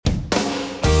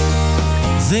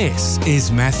This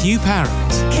is Matthew Parrott.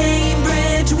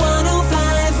 Cambridge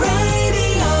 105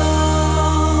 Radio.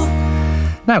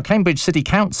 Now, Cambridge City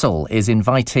Council is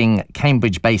inviting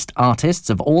Cambridge-based artists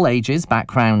of all ages,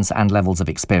 backgrounds and levels of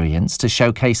experience to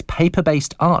showcase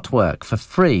paper-based artwork for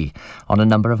free on a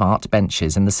number of art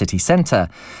benches in the city centre.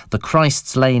 The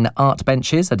Christ's Lane art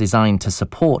benches are designed to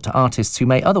support artists who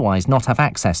may otherwise not have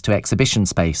access to exhibition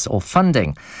space or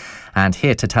funding. And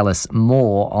here to tell us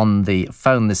more on the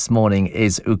phone this morning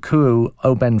is Akua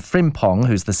Obeng-Frimpong,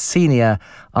 who's the Senior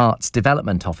Arts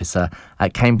Development Officer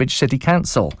at Cambridge City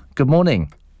Council. Good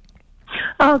morning.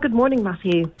 Oh, good morning,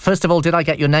 Matthew. First of all, did I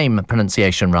get your name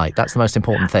pronunciation right? That's the most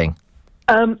important thing.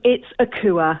 It's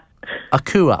Akua.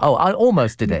 Akua. Oh, I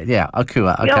almost did it. Yeah,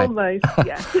 Akua. Okay. Almost,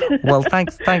 yeah. Well,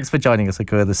 thanks for joining us,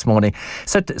 Akua, this morning.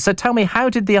 So tell me, how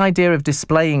did the idea of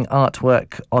displaying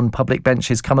artwork on public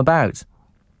benches come about?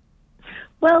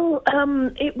 Well,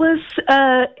 it was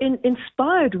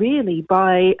inspired really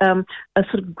by a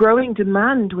sort of growing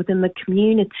demand within the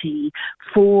community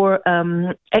for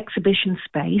exhibition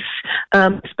space,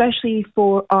 especially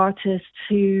for artists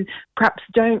who perhaps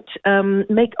don't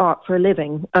make art for a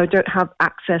living or don't have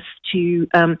access to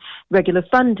regular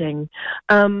funding.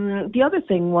 The other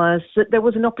thing was that there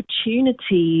was an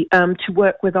opportunity to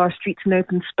work with our Streets and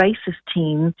Open Spaces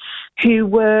team, who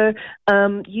were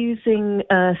using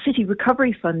city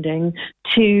recovery funding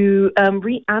to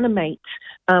reanimate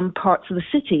parts of the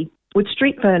city with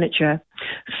street furniture.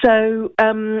 So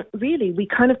really, we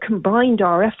kind of combined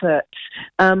our efforts.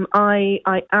 I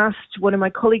asked one of my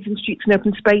colleagues in Streets and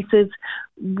Open Spaces,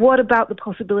 what about the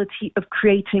possibility of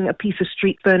creating a piece of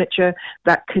street furniture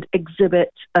that could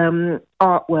exhibit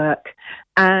artwork?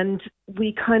 And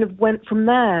we kind of went from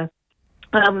there.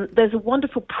 There's a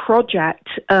wonderful project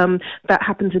that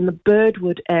happens in the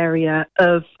Birdwood area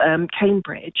of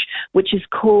Cambridge, which is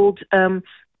called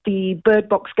the Bird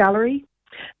Box Gallery.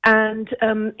 And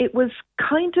it was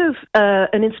kind of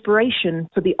an inspiration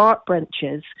for the art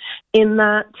benches, in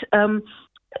that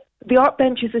the art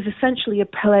benches is essentially a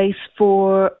place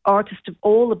for artists of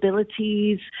all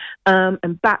abilities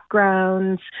and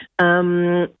backgrounds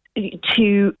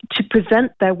to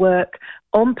present their work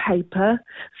on paper.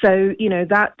 So, you know,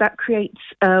 that creates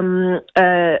a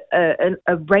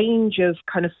range of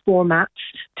kind of formats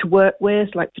to work with,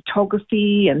 like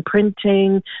photography and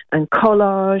printing and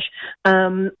collage.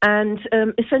 And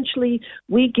essentially,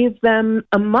 we give them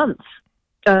a month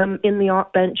in the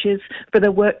art benches for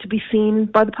their work to be seen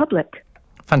by the public.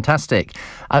 Fantastic.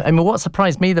 I mean, what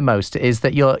surprised me the most is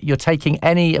that you're taking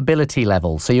any ability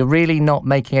level, so you're really not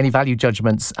making any value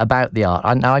judgments about the art.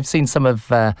 Now, I've seen some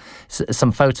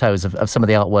photos of some of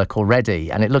the artwork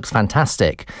already, and it looks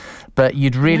fantastic. But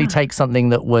you'd really take something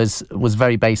that was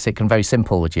very basic and very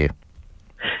simple, would you?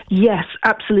 Yes,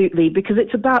 absolutely, because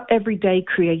it's about everyday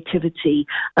creativity.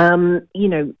 You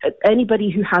know,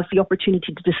 anybody who has the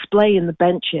opportunity to display in the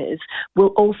benches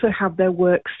will also have their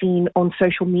work seen on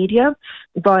social media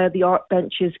via the Art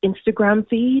Benches Instagram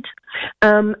feed.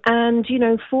 And, you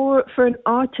know, for an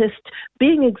artist,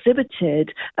 being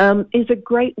exhibited is a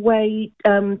great way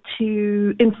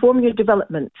to inform your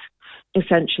development.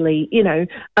 Essentially, you know,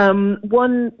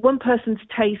 one person's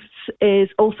tastes is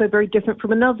also very different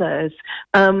from another's.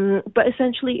 But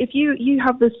essentially, if you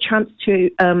have this chance to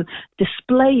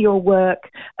display your work,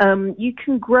 you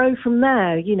can grow from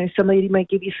there. You know, somebody may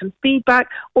give you some feedback,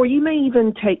 or you may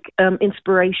even take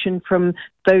inspiration from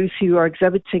those who are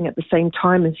exhibiting at the same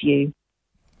time as you.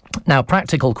 Now,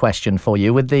 practical question for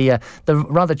you. With the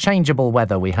rather changeable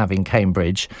weather we have in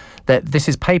Cambridge, that this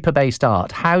is paper-based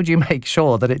art, how do you make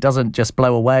sure that it doesn't just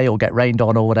blow away or get rained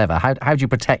on or whatever? How do you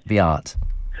protect the art?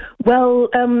 Well,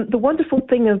 the wonderful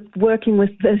thing of working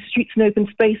with the Streets and Open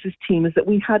Spaces team is that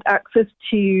we had access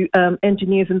to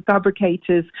engineers and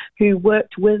fabricators who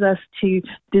worked with us to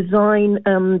design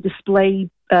display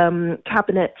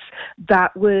cabinets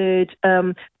that would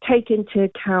take into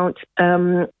account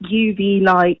UV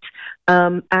light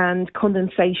and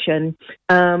condensation.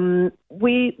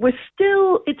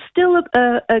 It's still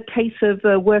a case of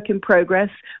work in progress.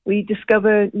 We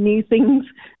discover new things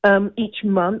each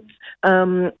month.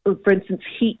 For instance,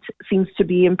 heat seems to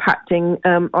be impacting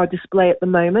our display at the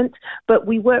moment, but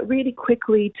we work really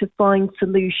quickly to find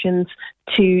solutions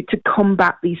to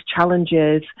combat these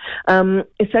challenges.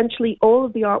 Essentially, all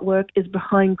of the artwork is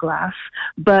behind glass,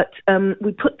 but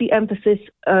we put the emphasis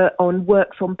on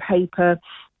works on paper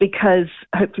because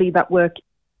hopefully that work,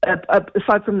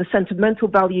 aside from the sentimental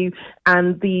value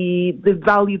and the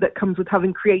value that comes with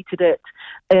having created it,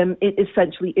 it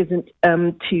essentially isn't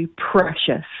too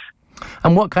precious.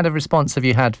 And what kind of response have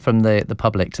you had from the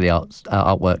public to the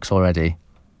artworks already?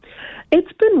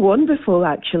 It's been wonderful,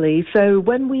 actually. So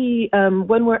when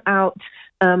we're out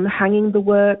hanging the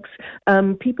works,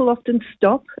 people often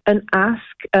stop and ask,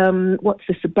 "What's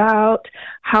this about?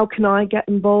 How can I get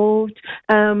involved?"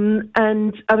 And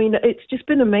I mean, it's just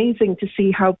been amazing to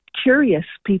see how curious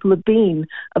people have been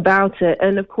about it.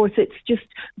 And of course, it's just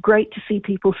great to see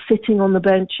people sitting on the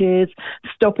benches,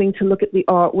 stopping to look at the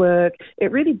artwork.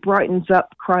 It really brightens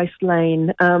up Christ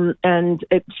Lane, and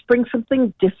it brings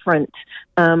something different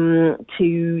to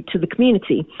the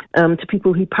community, to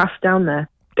people who pass down there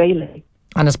daily.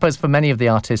 And I suppose for many of the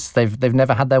artists, they've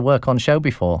never had their work on show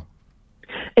before.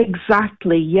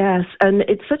 Exactly, yes. And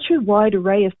it's such a wide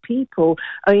array of people.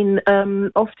 I mean,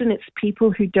 often it's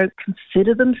people who don't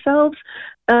consider themselves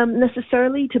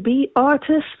necessarily to be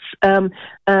artists,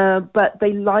 but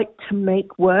they like to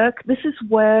make work. This is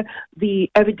where the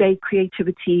everyday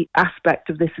creativity aspect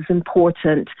of this is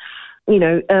important. You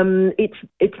know,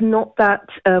 it's not that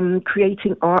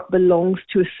creating art belongs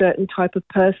to a certain type of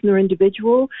person or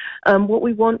individual. What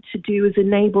we want to do is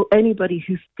enable anybody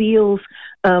who feels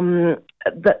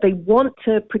that they want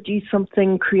to produce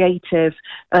something creative.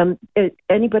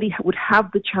 Anybody would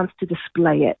have the chance to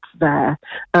display it there.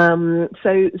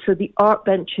 So the art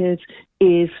benches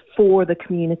is for the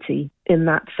community in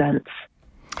that sense.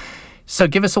 So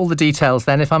give us all the details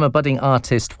then. If I'm a budding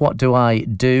artist, what do I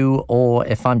do? Or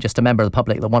if I'm just a member of the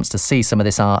public that wants to see some of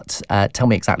this art, tell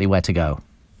me exactly where to go.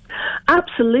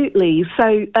 Absolutely.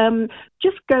 So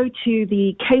just go to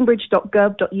the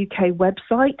cambridge.gov.uk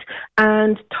website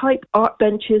and type art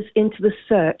benches into the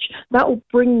search. That will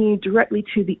bring you directly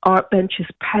to the art benches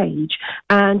page,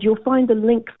 and you'll find a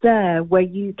link there where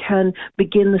you can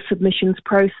begin the submissions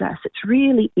process. It's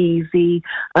really easy.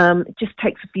 It just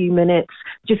takes a few minutes.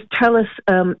 Just tell us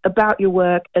about your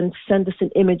work and send us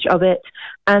an image of it,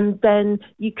 and then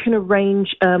you can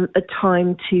arrange a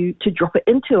time to drop it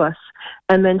into us.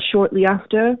 And then shortly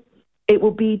after, it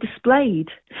will be displayed.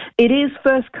 It is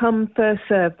first come, first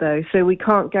served, though, so we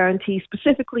can't guarantee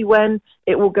specifically when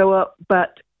it will go up,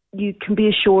 but you can be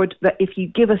assured that if you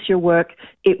give us your work,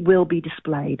 it will be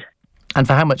displayed. And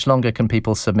for how much longer can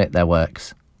people submit their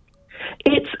works?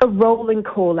 It's a rolling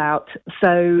call out,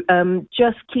 so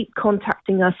just keep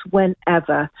contacting us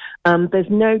whenever. There's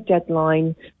no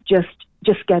deadline,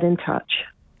 just get in touch.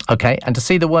 Okay, and to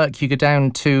see the work, you go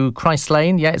down to Christ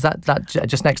Lane, yeah? Is that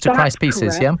just next to That's Christ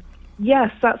Pieces, correct. yeah?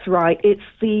 Yes, that's right. It's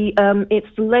the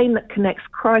lane that connects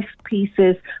Christ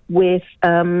Pieces with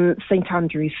St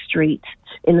Andrew's Street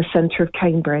in the centre of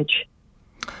Cambridge.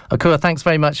 Akua, thanks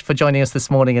very much for joining us this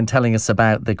morning and telling us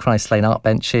about the Christ Lane art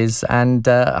benches, and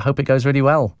I hope it goes really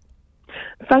well.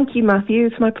 Thank you, Matthew.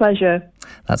 It's my pleasure.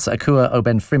 That's Akua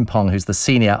Obeng-Frimpong, who's the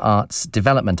Senior Arts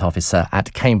Development Officer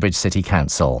at Cambridge City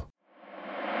Council.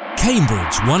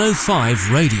 Cambridge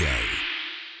 105 Radio.